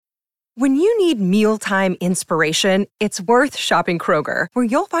When you need mealtime inspiration, it's worth shopping Kroger, where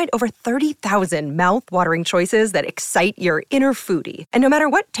you'll find over 30,000 mouth-watering choices that excite your inner foodie. And no matter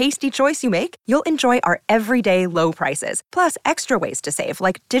what tasty choice you make, you'll enjoy our everyday low prices, plus extra ways to save,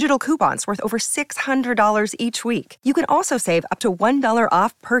 like digital coupons worth over $600 each week. You can also save up to $1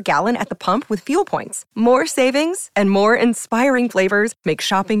 off per gallon at the pump with fuel points. More savings and more inspiring flavors make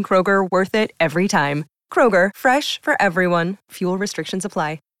shopping Kroger worth it every time. Kroger, fresh for everyone. Fuel restrictions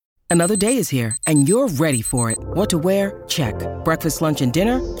apply. Another day is here, and you're ready for it. What to wear? Check. Breakfast, lunch, and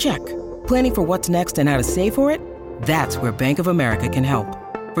dinner? Check. Planning for what's next and how to save for it? That's where Bank of America can help.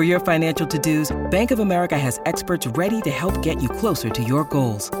 For your financial to-dos, Bank of America has experts ready to help get you closer to your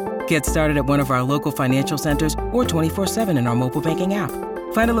goals. Get started at one of our local financial centers or 24/7 in our mobile banking app.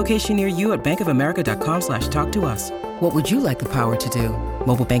 Find a location near you at bankofamerica.com/talktous. What would you like the power to do?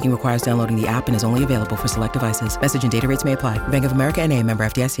 Mobile banking requires downloading the app and is only available for select devices. Message and data rates may apply. Bank of America N.A., member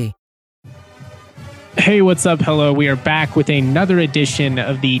FDIC. Hey, what's up? Hello. We are back with another edition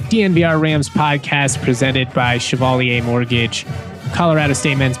of the DNVR Rams podcast presented by Chevalier Mortgage. Colorado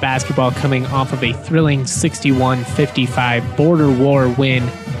State men's basketball coming off of a thrilling 61-55 border war win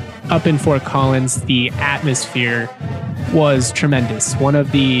up in Fort Collins. The atmosphere was tremendous. One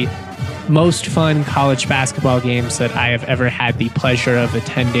of the most fun college basketball games that I have ever had the pleasure of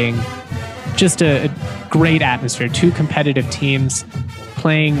attending. Just a great atmosphere. Two competitive teams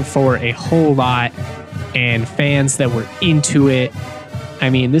playing for a whole lot and fans that were into it. I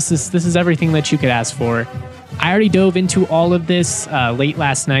mean, this is everything that you could ask for. I already dove into all of this late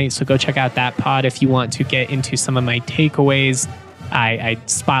last night, so go check out that pod if you want to get into some of my takeaways. I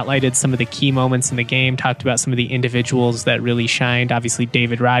spotlighted some of the key moments in the game, talked about some of the individuals that really shined. Obviously,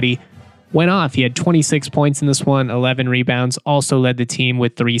 David Roddy went off. He had 26 points in this one, 11 rebounds, also led the team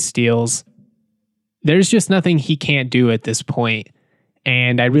with 3 steals. There's just nothing he can't do at this point.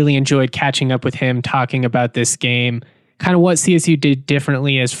 And I really enjoyed catching up with him, talking about this game, kind of what CSU did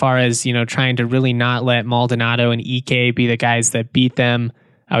differently as far as, trying to really not let Maldonado and Ike be the guys that beat them.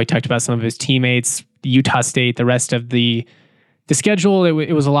 We talked about some of his teammates, Utah State, the rest of the schedule.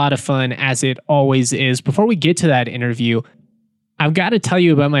 It was a lot of fun, as it always is. Before we get to that interview, I've got to tell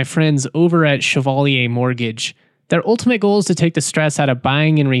you about my friends over at Chevalier Mortgage. Their ultimate goal is to take the stress out of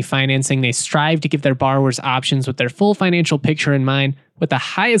buying and refinancing. They strive to give their borrowers options with their full financial picture in mind, with the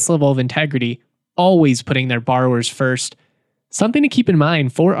highest level of integrity, always putting their borrowers first. Something to keep in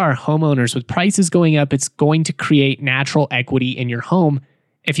mind for our homeowners: with prices going up, it's going to create natural equity in your home.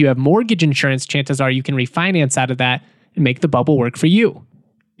 If you have mortgage insurance, chances are you can refinance out of that and make the bubble work for you.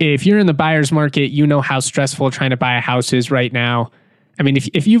 If you're in the buyer's market, you know how stressful trying to buy a house is right now. I mean,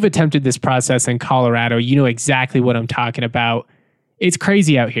 if you've attempted this process in Colorado, you know exactly what I'm talking about. It's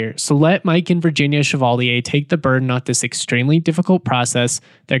crazy out here. So let Mike and Virginia Chevalier take the burden off this extremely difficult process.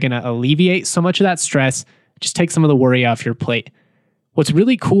 They're going to alleviate so much of that stress. Just take some of the worry off your plate. What's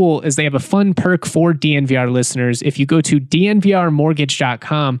really cool is they have a fun perk for DNVR listeners. If you go to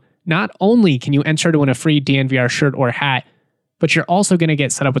dnvrmortgage.com, not only can you enter to win a free DNVR shirt or hat, but you're also going to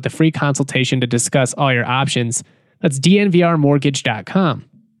get set up with a free consultation to discuss all your options. That's dnvrmortgage.com.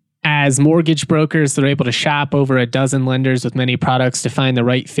 As mortgage brokers, they're able to shop over a dozen lenders with many products to find the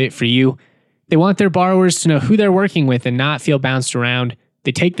right fit for you. They want their borrowers to know who they're working with and not feel bounced around.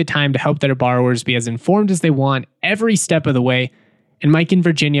 They take the time to help their borrowers be as informed as they want every step of the way. And Mike and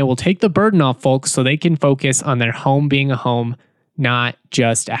Virginia will take the burden off folks so they can focus on their home being a home, not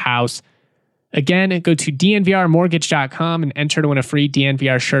just a house. Again, go to dnvrmortgage.com and enter to win a free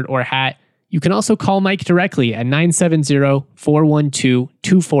DNVR shirt or hat. You can also call Mike directly at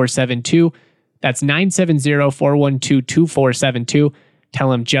 970-412-2472. That's 970-412-2472.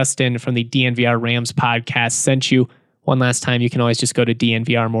 Tell him Justin from the DNVR Rams podcast sent you. One last time, you can always just go to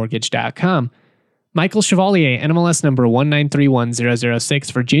dnvrmortgage.com. Michael Chevalier, NMLS number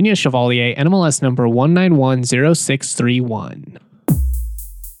 1931006. Virginia Chevalier, NMLS number 1910631.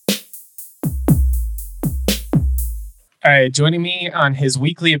 All right, joining me on his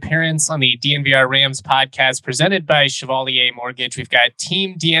weekly appearance on the DNVR Rams podcast presented by Chevalier Mortgage, we've got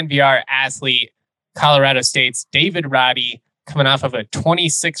Team DNVR athlete, Colorado State's David Roddy, coming off of a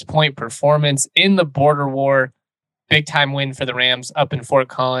 26-point performance in the border war. Big time win for the Rams up in Fort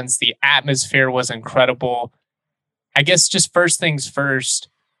Collins. The atmosphere was incredible. I guess just first things first,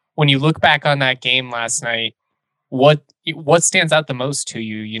 when you look back on that game last night, what stands out the most to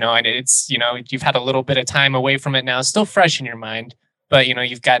you? And it's, you've had a little bit of time away from it now, still fresh in your mind, but,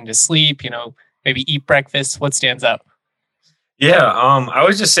 you've gotten to sleep, maybe eat breakfast. What stands out? Yeah, I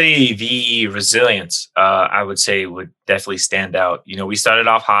would just say the resilience, I would say would definitely stand out. We started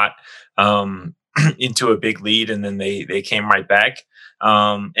off hot into a big lead, and then they came right back.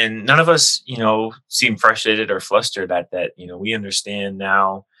 And none of us, seem frustrated or flustered at that. We understand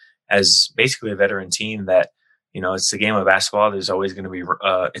now as basically a veteran team that, it's a game of basketball. There's always going to be,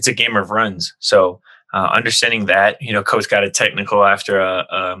 it's a game of runs. So understanding that, coach got a technical after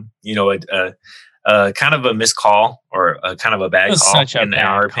a kind of a missed call or a kind of a bad call such a in bad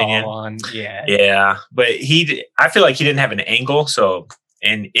our call opinion. yeah. But I feel like he didn't have an angle. So,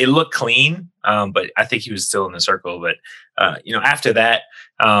 and it looked clean. But I think he was still in the circle. But, after that,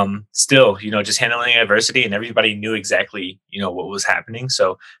 still, just handling adversity, and everybody knew exactly, what was happening.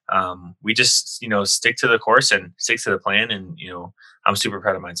 So, we just, stick to the course and stick to the plan. And, I'm super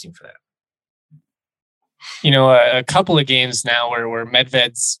proud of my team for that. A couple of games now where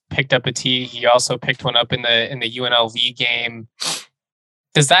Medved's picked up a tee. He also picked one up in the UNLV game.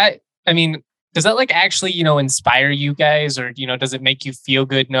 Does that like actually, inspire you guys, or, does it make you feel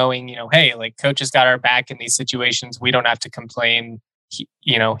good knowing, hey, like coach has got our back in these situations. We don't have to complain.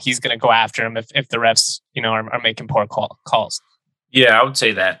 He's going to go after him if the refs, are making poor calls. Yeah, I would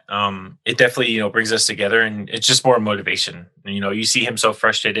say that. It definitely, brings us together, and it's just more motivation. You see him so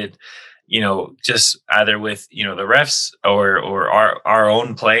frustrated, just either with, the refs or our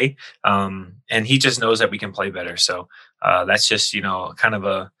own play. And he just knows that we can play better. So that's just, kind of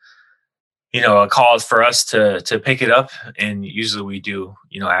a cause for us to pick it up. And usually we do,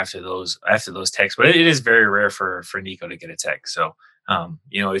 after those texts, but it is very rare for Nico to get a text. So,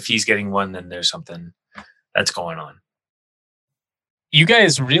 if he's getting one, then there's something that's going on. You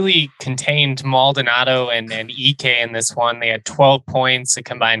guys really contained Maldonado and Ike in this one. They had 12 points, a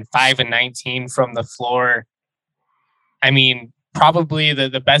combined 5 and 19 from the floor. I mean, probably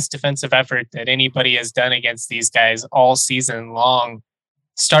the best defensive effort that anybody has done against these guys all season long.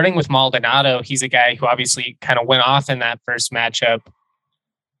 Starting with Maldonado, he's a guy who obviously kind of went off in that first matchup.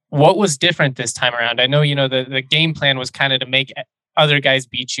 What was different this time around? I know, the game plan was kind of to make other guys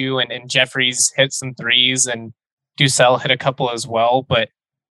beat you, and Jeffries hit some threes and Ducell hit a couple as well. But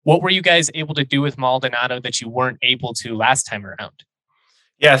what were you guys able to do with Maldonado that you weren't able to last time around?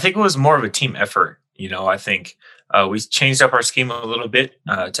 Yeah, I think it was more of a team effort. I think we changed up our scheme a little bit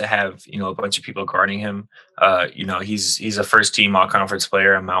to have, a bunch of people guarding him. He's a first team all conference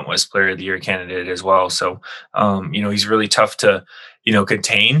player, a Mount West player of the year candidate as well. So, he's really tough to,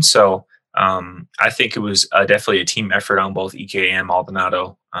 contain. So I think it was definitely a team effort on both Ike and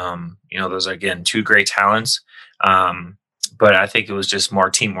Maldonado. Those are, again, two great talents. But I think it was just more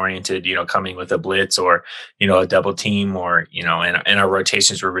team oriented, coming with a blitz or, a double team or, and our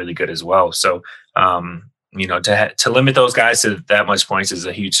rotations were really good as well. So, to limit those guys to that much points is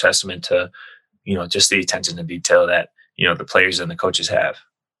a huge testament to, just the attention to detail that, the players and the coaches have.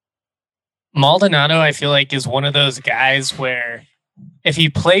 Maldonado, I feel like, is one of those guys where if he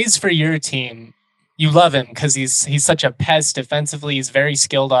plays for your team, you love him because he's such a pest defensively. He's very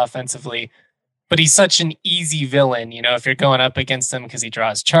skilled offensively. But he's such an easy villain, if you're going up against him because he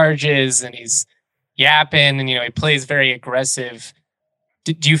draws charges and he's yapping and, he plays very aggressive.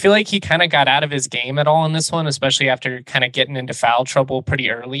 Do you feel like he kind of got out of his game at all in this one, especially after kind of getting into foul trouble pretty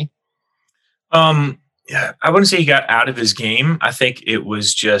early? Yeah, I wouldn't say he got out of his game. I think it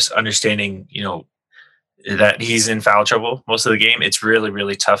was just understanding, that he's in foul trouble most of the game. It's really,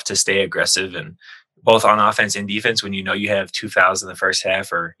 really tough to stay aggressive, and both on offense and defense when you have 2 fouls in the first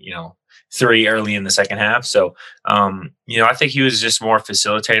half or, 3 early in the second half. So, I think he was just more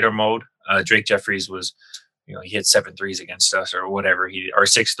facilitator mode. Drake Jeffries was, he hit 7 threes against us or whatever, or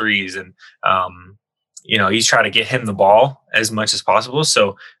 6 threes. And, he's trying to get him the ball as much as possible.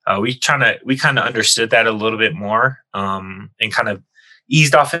 So we kind of understood that a little bit more and kind of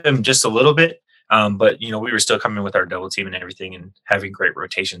eased off him just a little bit. But, we were still coming with our double team and everything and having great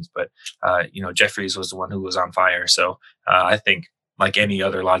rotations. But, Jeffries was the one who was on fire. So I think, like any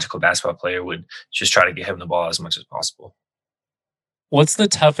other logical basketball player, would just try to get him the ball as much as possible. What's the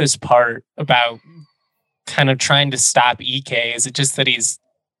toughest part about kind of trying to stop Ike? Is it just that he's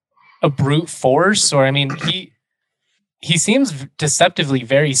a brute force? Or, he seems deceptively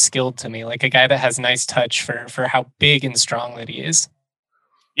very skilled to me, like a guy that has nice touch for how big and strong that he is.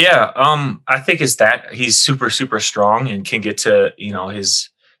 Yeah, I think it's that he's super, super strong and can get to, his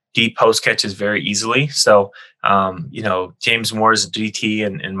deep post catches very easily. So, James Moore's DT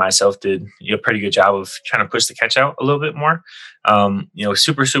and myself did a pretty good job of trying to push the catch out a little bit more.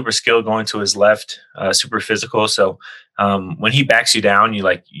 Super, super skilled going to his left, super physical. So when he backs you down,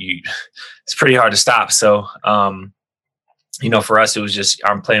 it's pretty hard to stop. So, for us, it was just,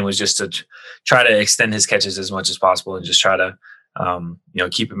 our plan was just to try to extend his catches as much as possible and just try to,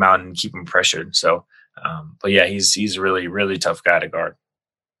 keep him out and keep him pressured. So, but yeah, he's a really, really tough guy to guard.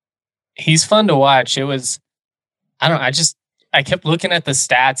 He's fun to watch. It was, I kept looking at the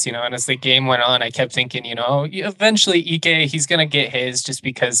stats, and as the game went on, I kept thinking, eventually Ike, he's going to get his just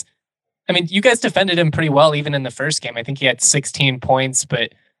because, I mean, you guys defended him pretty well even in the first game. I think he had 16 points,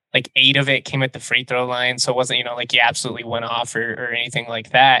 but like 8 of it came at the free throw line. So it wasn't, like he absolutely went off or anything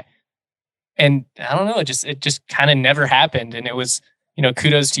like that. And I don't know, it just kind of never happened. And it was,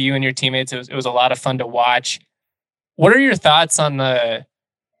 kudos to you and your teammates. It was a lot of fun to watch. What are your thoughts on the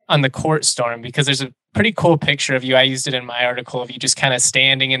court storm? Because there's a pretty cool picture of you. I used it in my article of you just kind of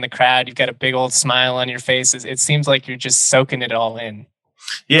standing in the crowd. You've got a big old smile on your face. It seems like you're just soaking it all in.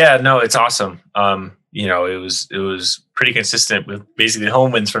 Yeah, no, it's awesome. It was pretty consistent with basically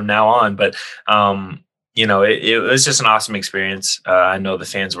home wins from now on, but it was just an awesome experience. I know the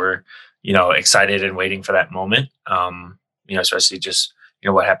fans were, excited and waiting for that moment. Especially just,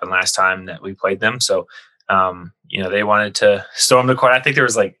 what happened last time that we played them. So, they wanted to storm the court. I think it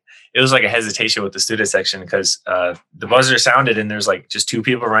was like a hesitation with the student section because the buzzer sounded and there's like just 2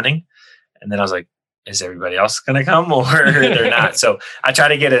 people running. And then I was like, is everybody else going to come or they're not? So I try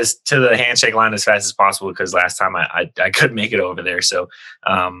to get us to the handshake line as fast as possible because last time I couldn't make it over there. So,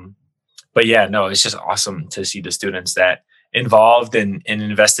 but yeah, no, it's just awesome to see the students that involved and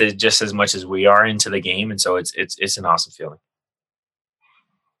invested just as much as we are into the game. And so it's an awesome feeling.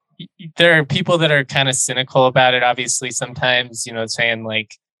 There are people that are kind of cynical about it. Obviously, sometimes, saying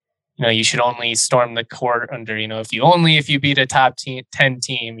like, you should only storm the court under, if you beat a top 10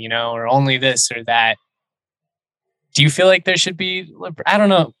 team, or only this or that. Do you feel like there should be, I don't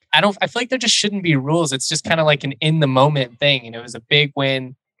know. I feel like there just shouldn't be rules. It's just kind of like an in the moment thing. It was a big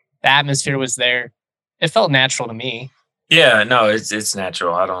win. The atmosphere was there. It felt natural to me. Yeah, no, it's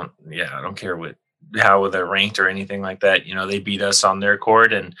natural. I don't care how they're ranked or anything like that. They beat us on their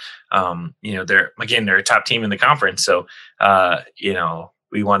court and, they're a top team in the conference. So,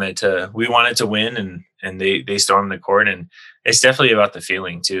 we wanted to win and they stormed the court, and it's definitely about the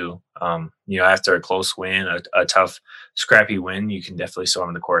feeling too. After a close win, a tough, scrappy win, you can definitely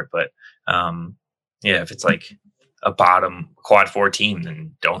storm the court. But, if it's like a bottom quad 4 team,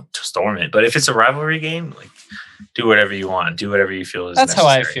 then don't storm it. But if it's a rivalry game, like do whatever you want, do whatever you feel is That's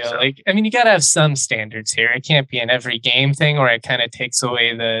necessary. How I feel. So. Like, I mean, you got to have some standards here. It can't be an every game thing or it kind of takes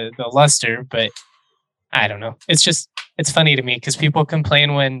away the luster, but I don't know. It's funny to me because people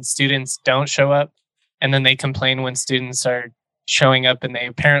complain when students don't show up and then they complain when students are showing up and they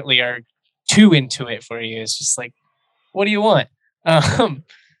apparently are too into it for you. It's just like, what do you want?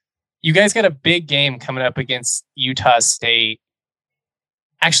 You guys got a big game coming up against Utah State.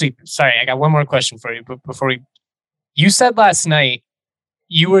 Actually, sorry, I got one more question for you. But you said last night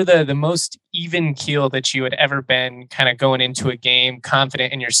you were the most even keel that you had ever been kind of going into a game,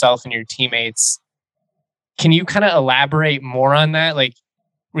 confident in yourself and your teammates. Can you kind of elaborate more on that? Like,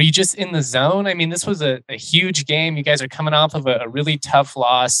 were you just in the zone? I mean, this was a huge game. You guys are coming off of a really tough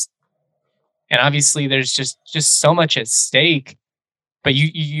loss. And obviously there's just so much at stake, but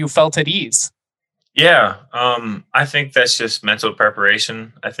you felt at ease. Yeah. I think that's just mental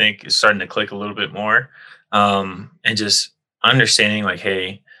preparation. I think it's starting to click a little bit more. And just understanding like,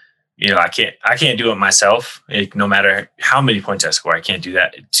 hey, I can't do it myself. No matter how many points I score, I can't do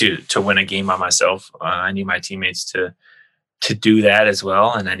that to win a game by myself. I need my teammates to do that as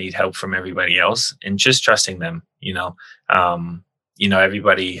well. And I need help from everybody else and just trusting them,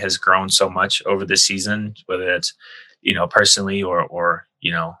 everybody has grown so much over the season, whether that's, personally or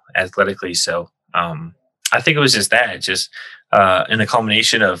athletically. So, I think it was just that, in the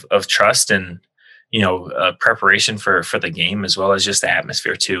culmination of trust and, preparation for the game, as well as just the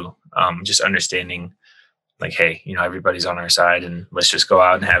atmosphere too. Just understanding like, hey, everybody's on our side and let's just go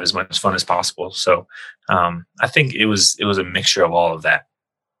out and have as much fun as possible. So, I think it was a mixture of all of that.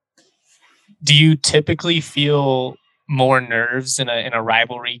 Do you typically feel more nerves in a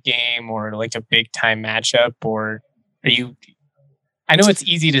rivalry game or like a big time matchup, or are you, I know it's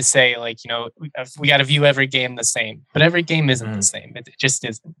easy to say like, we got to view every game the same, but every game isn't the same. It just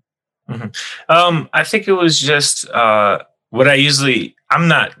isn't. Mm-hmm. I think it was just what I'm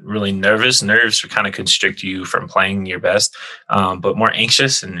not really nervous. Nerves kind of constrict you from playing your best, but more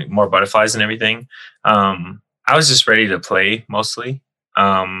anxious and more butterflies and everything. I was just ready to play mostly.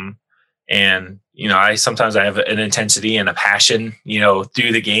 And, sometimes I have an intensity and a passion,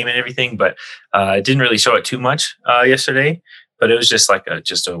 through the game and everything, but it didn't really show it too much yesterday. But it was just like it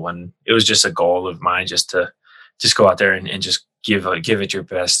was just a goal of mine just to go out there and just give it your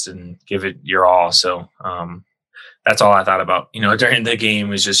best and give it your all. So that's all I thought about, during the game,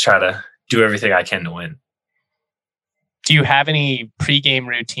 was just try to do everything I can to win. Do you have any pregame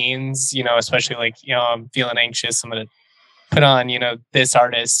routines, especially like, I'm feeling anxious, I'm going to put on, this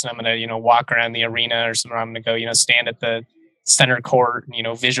artist, and I'm going to, walk around the arena or somewhere, I'm going to go, stand at the center court,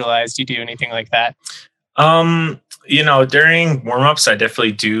 visualized? Do you do anything like that? During warm-ups, I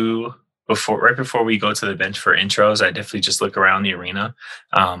definitely do right before we go to the bench for intros, I definitely just look around the arena.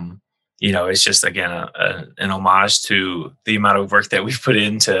 It's just, again, an homage to the amount of work that we've put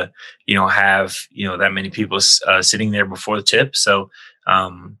in to, have, that many people sitting there before the tip. So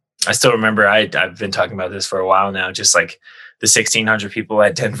I still remember I've been talking about this for a while now, just like the 1,600 people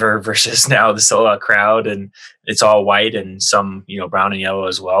at Denver versus now the sellout crowd, and it's all white and some, brown and yellow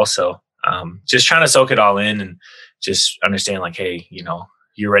as well. So just trying to soak it all in and just understand like, hey,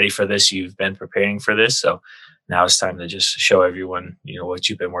 you're ready for this. You've been preparing for this. So now it's time to just show everyone, what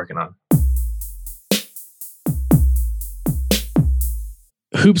you've been working on.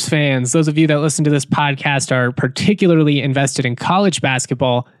 Hoops fans, those of you that listen to this podcast are particularly invested in college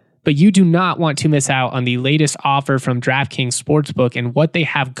basketball, but you do not want to miss out on the latest offer from DraftKings Sportsbook and what they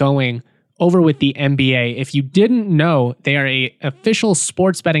have going over with the NBA. If you didn't know, they are an official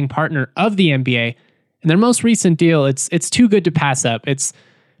sports betting partner of the NBA. And their most recent deal, it's too good to pass up. It's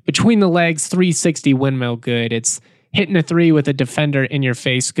between the legs, 360 windmill good. It's hitting a three with a defender in your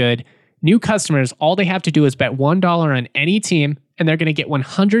face good. New customers, all they have to do is bet $1 on any team, and they're going to get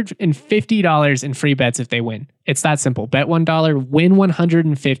 $150 in free bets if they win. It's that simple. Bet $1, win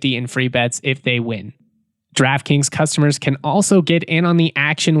 $150 in free bets if they win. DraftKings customers can also get in on the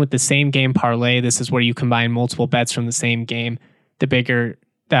action with the same game parlay. This is where you combine multiple bets from the same game. The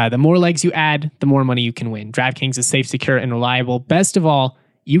more legs you add, the more money you can win. DraftKings is safe, secure, and reliable. Best of all,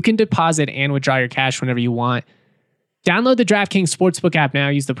 you can deposit and withdraw your cash whenever you want. Download the DraftKings Sportsbook app now.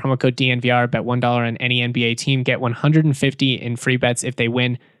 Use the promo code DNVR. Bet $1 on any NBA team. Get $150 in free bets if they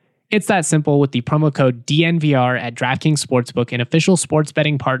win. It's that simple with the promo code DNVR at DraftKings Sportsbook, an official sports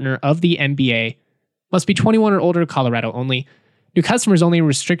betting partner of the NBA. Must be 21 or older, Colorado only. New customers only,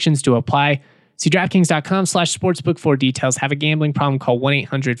 restrictions to apply. See DraftKings.com/sportsbook for details. Have a gambling problem? Call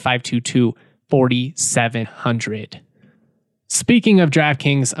 1-800-522-4700. Speaking of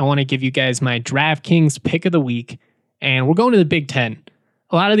DraftKings, I want to give you guys my DraftKings pick of the week. And we're going to the Big Ten.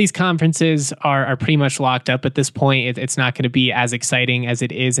 A lot of these conferences are pretty much locked up at this point. It's not going to be as exciting as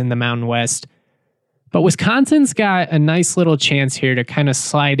it is in the Mountain West. But Wisconsin's got a nice little chance here to kind of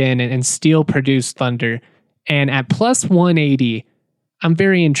slide in and steal Purdue's thunder. And at plus 180, I'm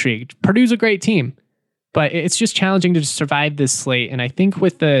very intrigued. Purdue's a great team, but it's just challenging to survive this slate. And I think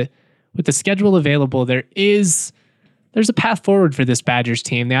with the schedule available, there's a path forward for this Badgers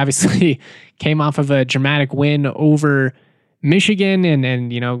team. They obviously came off of a dramatic win over Michigan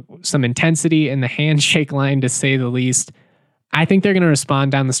and some intensity in the handshake line, to say the least. I think they're going to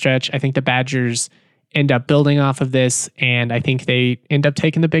respond down the stretch. I think the Badgers end up building off of this, and I think they end up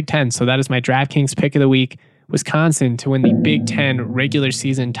taking the Big Ten. So that is my DraftKings pick of the week. Wisconsin to win the Big Ten regular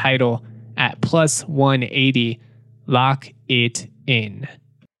season title at plus 180. Lock it in.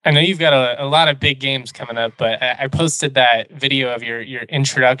 I know you've got a lot of big games coming up, but I posted that video of your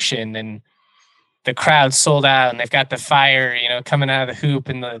introduction, and the crowd sold out, and they've got the fire, coming out of the hoop,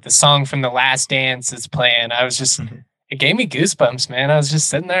 and the song from The Last Dance is playing. I was just, it gave me goosebumps, man. I was just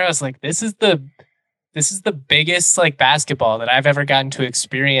sitting there. I was like, this is the biggest like basketball that I've ever gotten to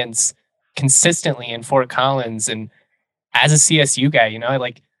experience consistently in Fort Collins. And as a CSU guy,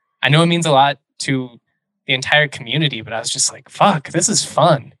 I know it means a lot to the entire community, but I was just like, fuck, this is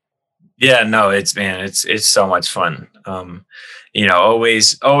fun. Yeah, no, it's so much fun.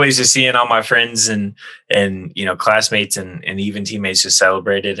 Always just seeing all my friends and classmates and even teammates just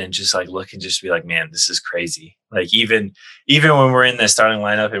celebrate it and just like look and just be like, man, this is crazy. Like even when we're in the starting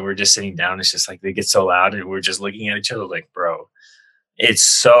lineup and we're just sitting down, it's just like they get so loud and we're just looking at each other like, bro, it's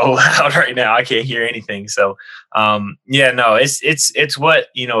so loud right now. I can't hear anything. So, it's what,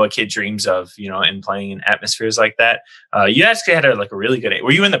 a kid dreams of, and playing in atmospheres like that. You actually had a really good,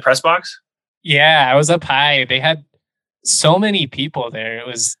 were you in the press box? Yeah, I was up high. They had so many people there. It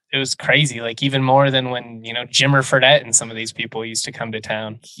was crazy. Like even more than when, Jimmer Fredette and some of these people used to come to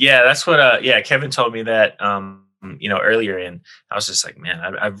town. Yeah, that's what, Kevin told me that, earlier, and I was just like, man,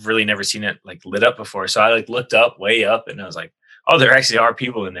 I've really never seen it like lit up before. So I looked up way up and I was like, oh, there actually are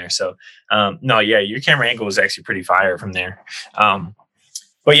people in there. So, your camera angle was actually pretty fire from there.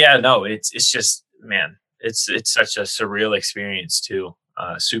 It's just, man, it's such a surreal experience too.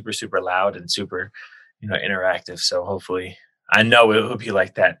 Super, super loud and super, interactive. So hopefully, I know it will be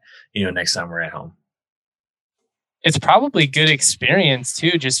like that, next time we're at home. It's probably good experience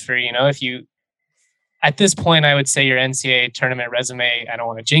too, just for, if you, at this point, I would say your NCAA tournament resume, I don't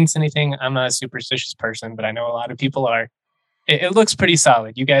want to jinx anything. I'm not a superstitious person, but I know a lot of people are. It looks pretty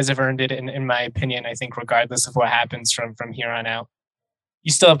solid. You guys have earned it, in my opinion. I think regardless of what happens from here on out,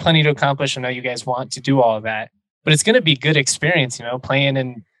 you still have plenty to accomplish. I know you guys want to do all of that. but it's going to be good experience, playing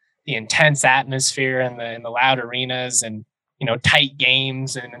in the intense atmosphere and the loud arenas and, tight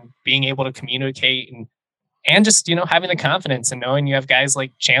games and being able to communicate and just, having the confidence and knowing you have guys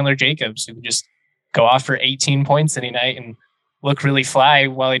like Chandler Jacobs who can just go off for 18 points any night and look really fly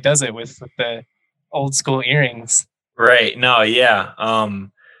while he does it with the old school earrings. Right. No, yeah.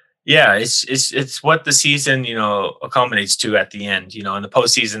 Yeah, it's what the season, accommodates to at the end, in the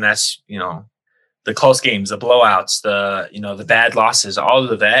postseason, that's, the close games, the blowouts, the bad losses, all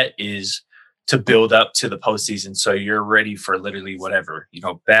of that is to build up to the postseason. So you're ready for literally whatever,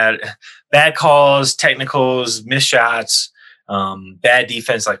 bad calls, technicals, missed shots, bad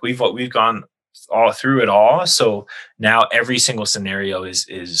defense. Like we've gone all through it all. So now every single scenario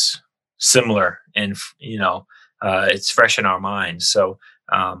is similar and, it's fresh in our minds. So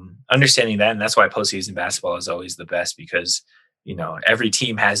understanding that, and that's why postseason basketball is always the best because, every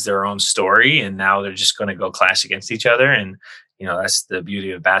team has their own story and now they're just going to go clash against each other. And, that's the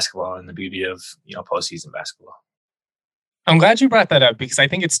beauty of basketball and the beauty of, postseason basketball. I'm glad you brought that up because I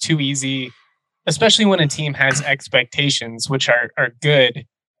think it's too easy, especially when a team has expectations, which are good.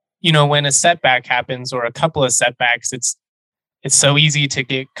 When a setback happens or a couple of setbacks, it's so easy to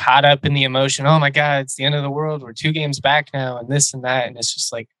get caught up in the emotion. Oh my God, it's the end of the world. We're 2 games back now and this and that. And it's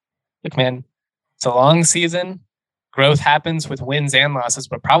just like, look, man, it's a long season. Growth happens with wins and losses,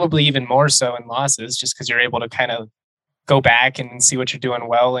 but probably even more so in losses just because you're able to kind of go back and see what you're doing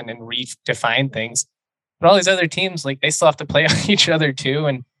well and redefine things. But all these other teams, like they still have to play on each other too.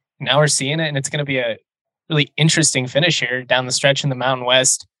 And now we're seeing it and it's going to be a really interesting finish here down the stretch in the Mountain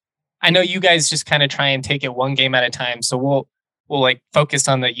West. I know you guys just kind of try and take it one game at a time. So we'll like focus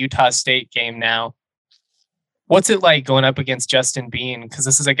on the Utah State game now. What's it like going up against Justin Bean? Because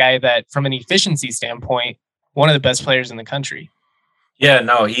this is a guy that, from an efficiency standpoint, one of the best players in the country. Yeah,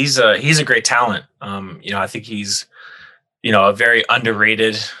 no, he's a great talent. I think he's, a very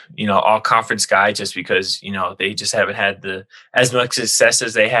underrated, all conference guy just because, they just haven't had as much success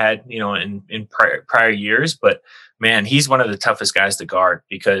as they had, in prior years. But man, he's one of the toughest guys to guard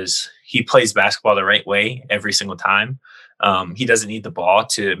because he plays basketball the right way every single time. He doesn't need the ball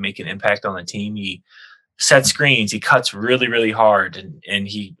to make an impact on the team. He sets screens. He cuts really, really hard. And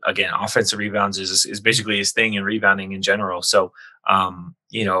he, again, offensive rebounds is basically his thing in rebounding in general. So,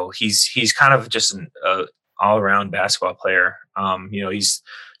 he's kind of just an all-around basketball player. He's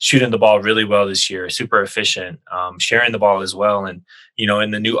shooting the ball really well this year, super efficient, sharing the ball as well. And, in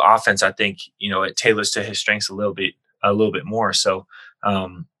the new offense, I think, it tailors to his strengths a little bit more. So,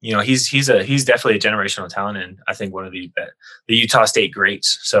 he's definitely a generational talent, and I think one of the Utah State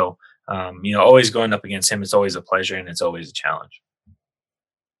greats. So, always going up against him, it's always a pleasure and it's always a challenge.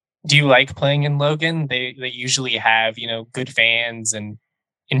 Do you like playing in Logan? They usually have, good fans and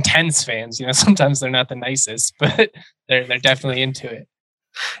intense fans. Sometimes they're not the nicest, but they're definitely into it.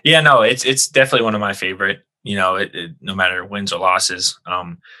 Yeah, no, it's definitely one of my favorite. No matter wins or losses,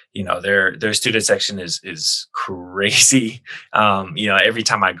 their student section is crazy. Every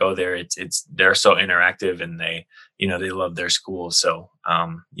time I go there, they're so interactive and they love their school. So,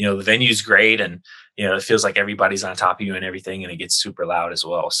 the venue's great and, it feels like everybody's on top of you and everything, and it gets super loud as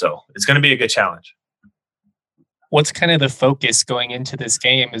well. So it's going to be a good challenge. What's kind of the focus going into this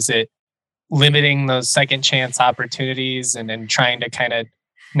game? Is it limiting those second chance opportunities and trying to kind of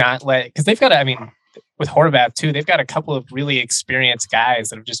not because they've got with Horvath too, they've got a couple of really experienced guys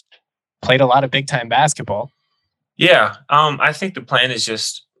that have just played a lot of big time basketball. Yeah. I think the plan is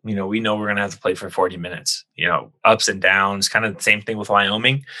just, we know we're going to have to play for 40 minutes, ups and downs, kind of the same thing with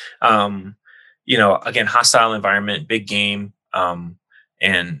Wyoming. Again, hostile environment, big game.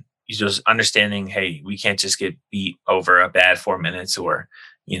 And you just understanding, hey, we can't just get beat over a bad 4 minutes or,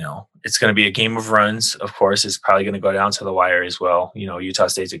 it's going to be a game of runs. Of course, it's probably going to go down to the wire as well. Utah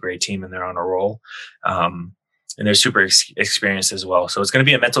State's a great team and they're on a roll. And they're super experienced as well. So it's going to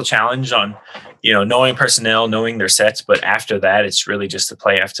be a mental challenge on, knowing personnel, knowing their sets. But after that, it's really just the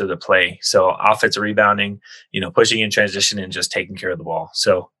play after the play. So offensive rebounding, pushing in transition and just taking care of the ball.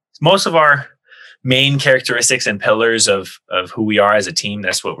 So most of our main characteristics and pillars of who we are as a team,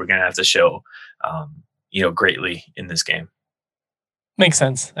 that's what we're going to have to show, greatly in this game. Makes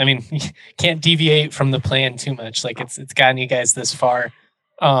sense. You can't deviate from the plan too much. Like it's gotten you guys this far.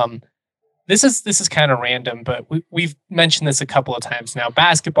 This is kind of random, but we've mentioned this a couple of times now.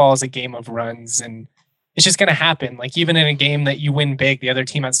 Basketball is a game of runs, and it's just going to happen. Like even in a game that you win big, the other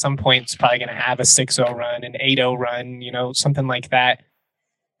team at some point is probably going to have a 6-0 run, an 8-0 run, something like that.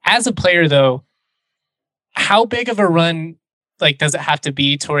 As a player, though, how big of a run does it have to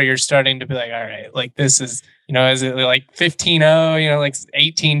be to where you're starting to be like, all right, this is, is it like 15-0, like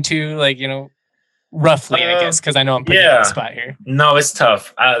 18-2, roughly, I guess, because I know I'm putting you on the spot here. No, it's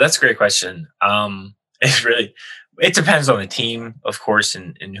tough. That's a great question. It depends on the team, of course,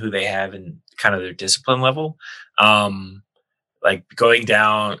 and who they have and kind of their discipline level. Like going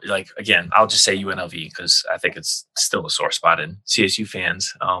down, like again, I'll just say UNLV because I think it's still a sore spot in CSU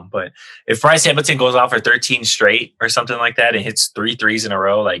fans. But if Bryce Hamilton goes out for 13 straight or something like that and hits 3 threes in a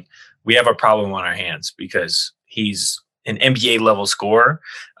row, like we have a problem on our hands because he's an NBA level scorer.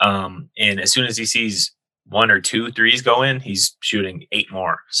 And as soon as he sees 1 or 2 threes go in, he's shooting 8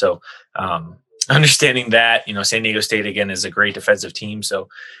 more. So understanding that, San Diego State, again, is a great defensive team. So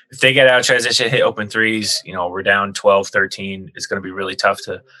if they get out transition, hit open threes, we're down 12, 13. It's going to be really tough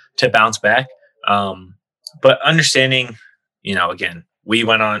to bounce back. But understanding, again, we've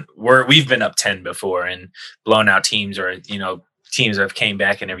been up 10 before and blown out teams or, teams that have came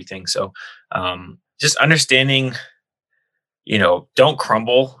back and everything. So just understanding, don't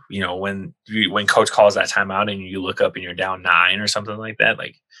crumble, when coach calls that timeout and you look up and you're down 9 or something like that.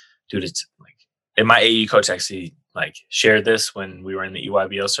 Like, dude, it's like, and my AE coach actually like shared this when we were in the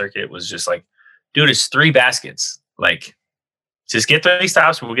EYBL circuit, was just like, dude, it's 3 baskets. Like, just get 3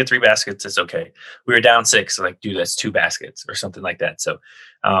 stops. We'll get 3 baskets. It's okay. We were down 6. Like, dude, that's 2 baskets or something like that. So,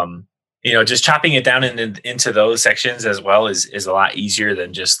 just chopping it down into those sections as well is a lot easier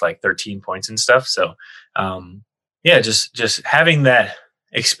than just like 13 points and stuff. So, just having that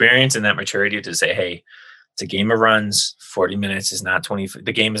experience and that maturity to say, hey, it's a game of runs. 40 minutes is not 20.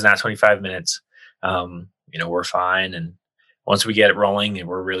 The game is not 25 minutes. We're fine. And once we get it rolling, and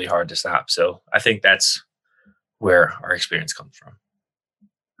we're really hard to stop. So I think that's where our experience comes from.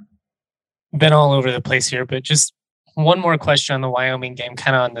 Been all over the place here, but just one more question on the Wyoming game,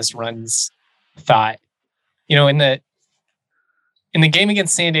 kind of on this runs thought. In the game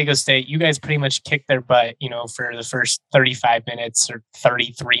against San Diego State, you guys pretty much kicked their butt, for the first 35 minutes or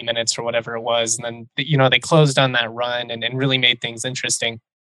 33 minutes or whatever it was. And then, they closed on that run and really made things interesting.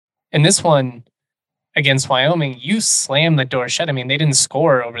 In this one against Wyoming, you slammed the door shut. I mean, they didn't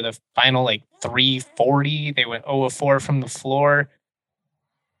score over the final 3:40. They went 0 of 4 from the floor.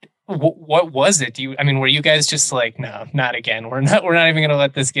 What was it? Were you guys just like, no, not again? We're not even going to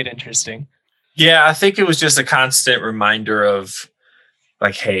let this get interesting. Yeah, I think it was just a constant reminder of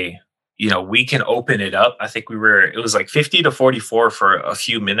like, hey, we can open it up. I think it was like 50-44 for a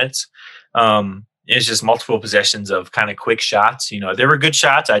few minutes. It's just multiple possessions of kind of quick shots. They were good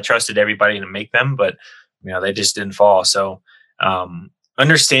shots. I trusted everybody to make them, but they just didn't fall. So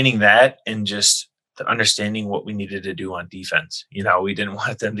understanding that and just understanding what we needed to do on defense. We didn't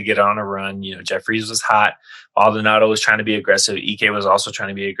want them to get on a run. Jeffries was hot. Aldonado was trying to be aggressive. Ike was also trying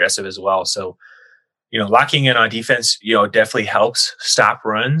to be aggressive as well. So, locking in on defense, definitely helps stop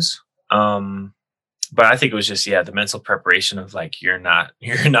runs. But I think it was just, the mental preparation of like, you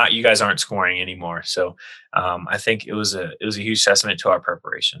guys aren't scoring anymore. So I think it was a huge testament to our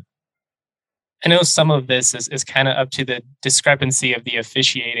preparation. I know some of this is kind of up to the discrepancy of the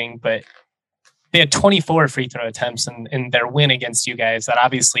officiating, but they had 24 free throw attempts in their win against you guys. That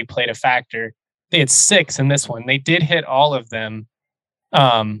obviously played a factor. They had 6 in this one. They did hit all of them.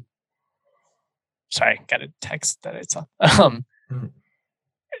 Sorry, got a text that I saw.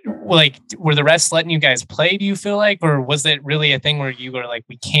 Were the refs letting you guys play, do you feel like? Or was it really a thing where you were like,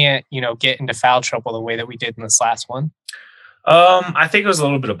 we can't, get into foul trouble the way that we did in this last one? I think it was a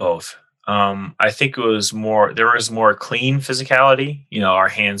little bit of both. I think there was more clean physicality. Our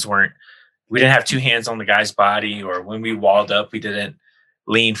hands we didn't have 2 hands on the guy's body, or when we walled up, we didn't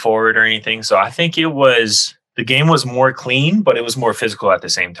lean forward or anything. So I think the game was more clean, but it was more physical at the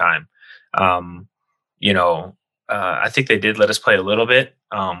same time. I think they did let us play a little bit,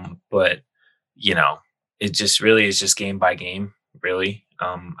 but it just really is just game by game. Really,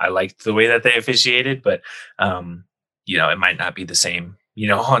 I liked the way that they officiated, but it might not be the same,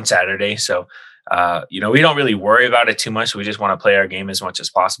 on Saturday. So, we don't really worry about it too much. We just want to play our game as much as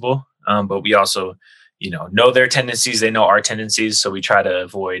possible. But we also, know their tendencies. They know our tendencies. So we try to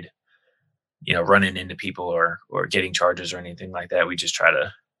avoid, running into people or getting charges or anything like that. We just try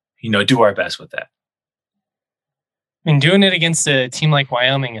to, do our best with that. Doing it against a team like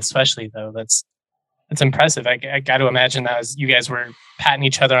Wyoming, especially though, that's impressive. I got to imagine that you guys were patting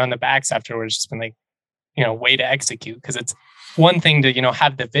each other on the backs afterwards, just been like, way to execute. Because it's one thing to,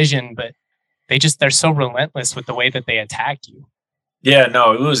 have the vision, but they're so relentless with the way that they attack you. Yeah,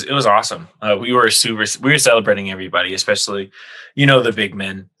 no, it was awesome. We were celebrating everybody, especially, the big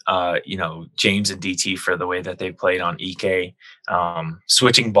men, James and DT for the way that they played on Ike,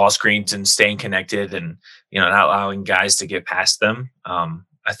 switching ball screens and staying connected and, not allowing guys to get past them.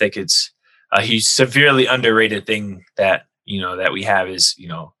 I think it's a huge, severely underrated thing that, that we have is,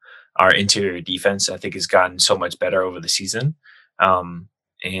 our interior defense, I think, has gotten so much better over the season.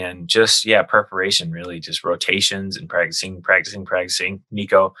 And just, preparation, really just rotations and practicing.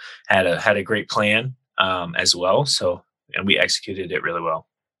 Nico had a great plan as well. So, and we executed it really well.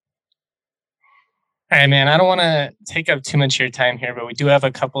 All right, man, I don't want to take up too much of your time here, but we do have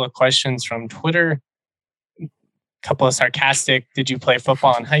a couple of questions from Twitter. A couple of sarcastic, did you play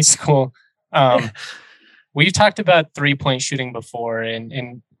football in high school? We've talked about 3-point shooting before,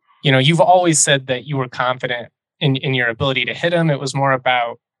 and you've always said that you were confident in your ability to hit them. It was more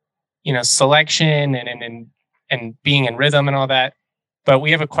about, selection and being in rhythm and all that. But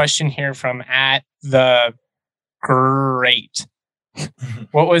we have a question here from @the_great.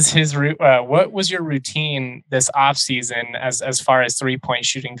 What was your routine this off season as far as 3-point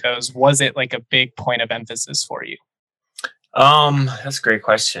shooting goes? Was it like a big point of emphasis for you? That's a great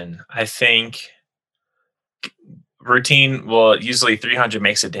question. I think routine, well, usually 300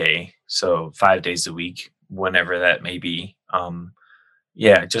 makes a day, so 5 days a week, whenever that may be.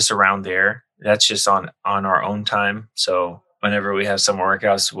 Just around there. That's just on our own time. So whenever we have some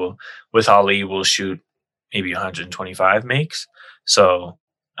workouts, with Ali, we'll shoot maybe 125 makes. So,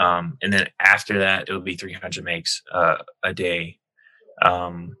 and then after that, it'll be 300 makes a day.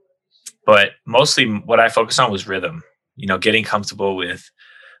 But mostly what I focused on was rhythm, getting comfortable with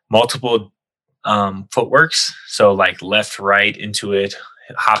multiple footworks. So like left, right into it,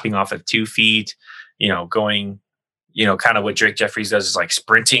 hopping off at 2 feet, going, kind of what Drake Jeffries does is like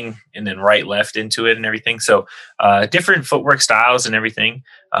sprinting and then right, left into it and everything. So different footwork styles and everything,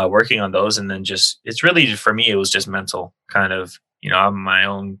 working on those. And then it's really, for me, it was just mental kind of, I'm my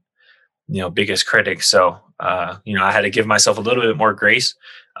own, biggest critic. So, I had to give myself a little bit more grace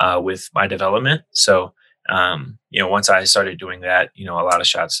with my development. So, once I started doing that, a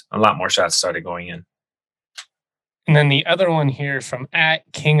lot more shots started going in. And then the other one here from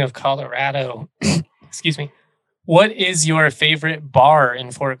 @King of Colorado, excuse me. What is your favorite bar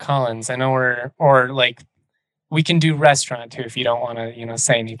in Fort Collins? I know we can do restaurant too if you don't want to,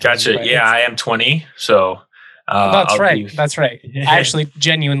 say anything. Gotcha. Yeah, I am 20, so that's right. That's right. I actually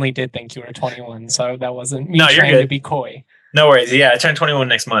genuinely did think you were 21, so that wasn't me trying to be coy. No worries. Yeah, I turn 21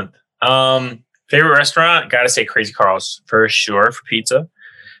 next month. Favorite restaurant? Gotta say Crazy Carl's for sure for pizza.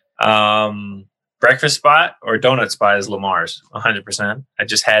 Breakfast spot or donut spot is Lamar's, 100%. I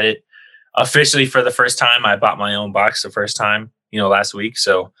just had it officially for the first time. I bought my own box the first time, last week.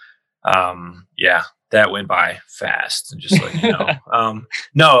 So, that went by fast. Just let you know.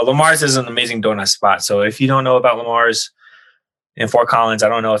 No, Lamar's is an amazing donut spot. So if you don't know about Lamar's in Fort Collins, I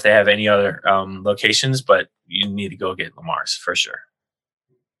don't know if they have any other locations, but you need to go get Lamar's for sure.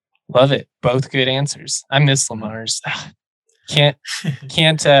 Love it. Both good answers. I miss Lamar's. Can't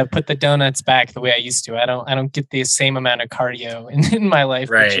put the donuts back the way I used to. I don't get the same amount of cardio in my life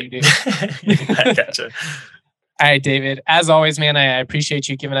that you do. I gotcha. All right, David. As always, man, I appreciate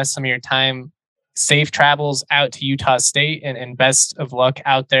you giving us some of your time. Safe travels out to Utah State and best of luck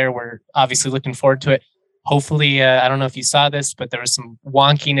out there. We're obviously looking forward to it. Hopefully, I don't know if you saw this, but there was some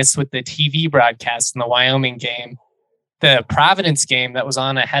wonkiness with the TV broadcast in the Wyoming game. The Providence game that was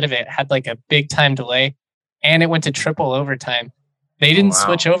on ahead of it had like a big time delay, and it went to triple overtime. They didn't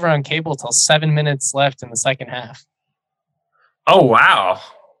switch over on cable till 7 minutes left in the second half. Oh, wow.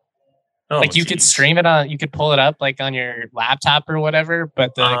 You could stream it on, you could pull it up like on your laptop or whatever,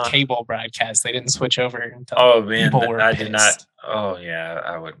 but the cable broadcast, they didn't switch over until people were pissed. Did not. Oh yeah,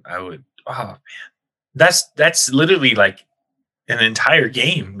 I would. Oh man, that's literally like an entire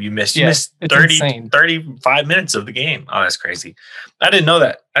game you missed. You missed 35 minutes of the game. Oh, that's crazy. I didn't know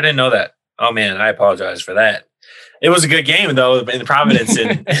that. Oh man, I apologize for that. It was a good game though in Providence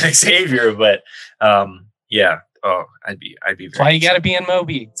and Xavier, but yeah. Oh, I'd be very That's why you got to be in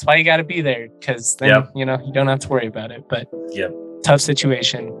Moby. That's why you got to be there, because then, you don't have to worry about it. But tough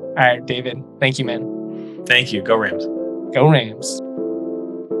situation. All right, David. Thank you, man. Thank you. Go Rams. Go Rams.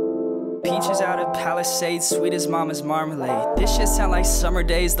 Peaches out of Palisades, sweet as mama's marmalade. This shit sound like summer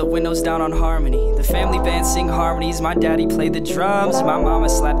days, the windows down on Harmony. The family band sing harmonies, my daddy played the drums. My mama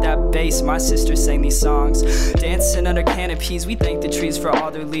slapped that bass, my sister sang these songs. Dancing under canopies, we thank the trees for all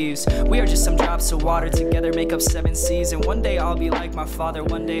their leaves. We are just some drops of water, together make up 7 seas. And one day I'll be like my father,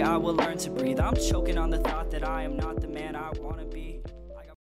 one day I will learn to breathe. I'm choking on the thought that I am not the man I wanna be.